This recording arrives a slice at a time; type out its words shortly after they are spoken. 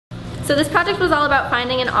So this project was all about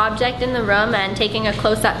finding an object in the room and taking a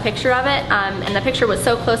close-up picture of it, and the picture was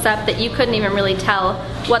so close up that you couldn't even really tell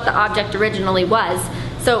what the object originally was.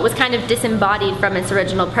 So it was kind of disembodied from its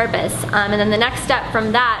original purpose. And then the next step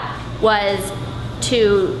from that was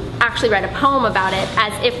to actually write a poem about it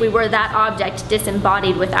as if we were that object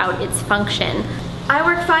disembodied without its function. I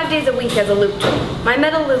work 5 days a week as a loop tool. My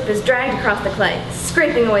metal loop is dragged across the clay,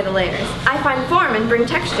 scraping away the layers. I find form and bring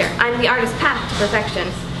texture. I'm the artist's path to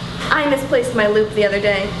perfection. I misplaced my loop the other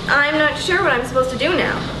day. I'm not sure what I'm supposed to do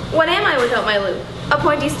now. What am I without my loop? A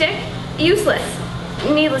pointy stick? Useless.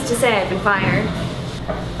 Needless to say, I've been fired.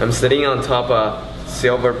 I'm sitting on top of a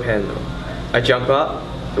silver panel. I jump up,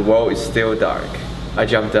 the world is still dark. I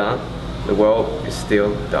jump down, the world is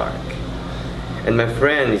still dark. And my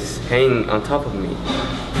friend is hanging on top of me.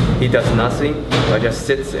 He does nothing but just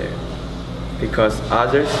sits there, because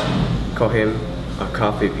others call him a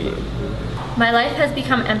coffee bean. My life has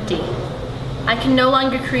become empty. I can no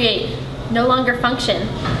longer create, no longer function,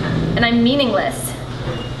 and I'm meaningless.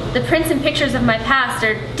 The prints and pictures of my past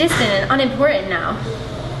are distant and unimportant now.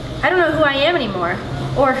 I don't know who I am anymore,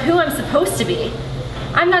 or who I'm supposed to be.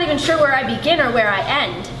 I'm not even sure where I begin or where I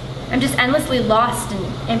end. I'm just endlessly lost in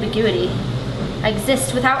ambiguity. I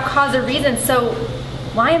exist without cause or reason, so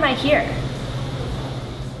why am I here?